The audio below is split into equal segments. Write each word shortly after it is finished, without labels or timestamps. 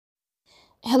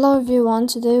Hello everyone,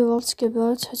 today we'll talk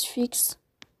about how to fix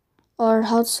or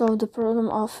how to solve the problem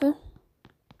of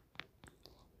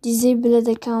disabled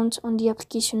account on the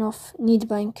application of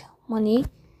Nedbank Money.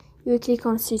 You click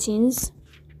on settings.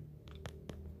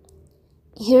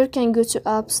 Here you can go to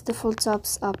apps, default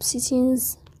apps, app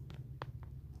settings.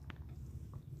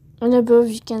 And above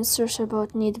you can search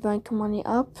about Nedbank Money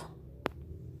app.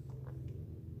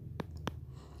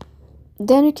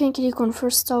 Then you can click on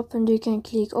first stop and you can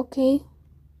click OK.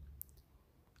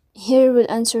 Here we'll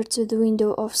enter to the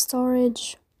window of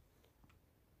storage.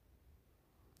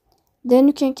 Then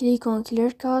you can click on clear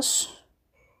cache.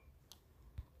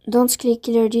 Don't click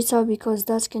clear data because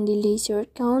that can delete your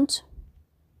account.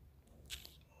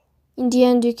 In the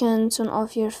end you can turn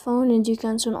off your phone and you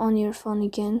can turn on your phone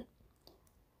again.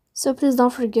 So please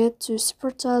don't forget to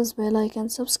support us by like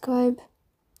and subscribe.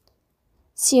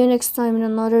 See you next time in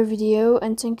another video,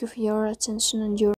 and thank you for your attention and your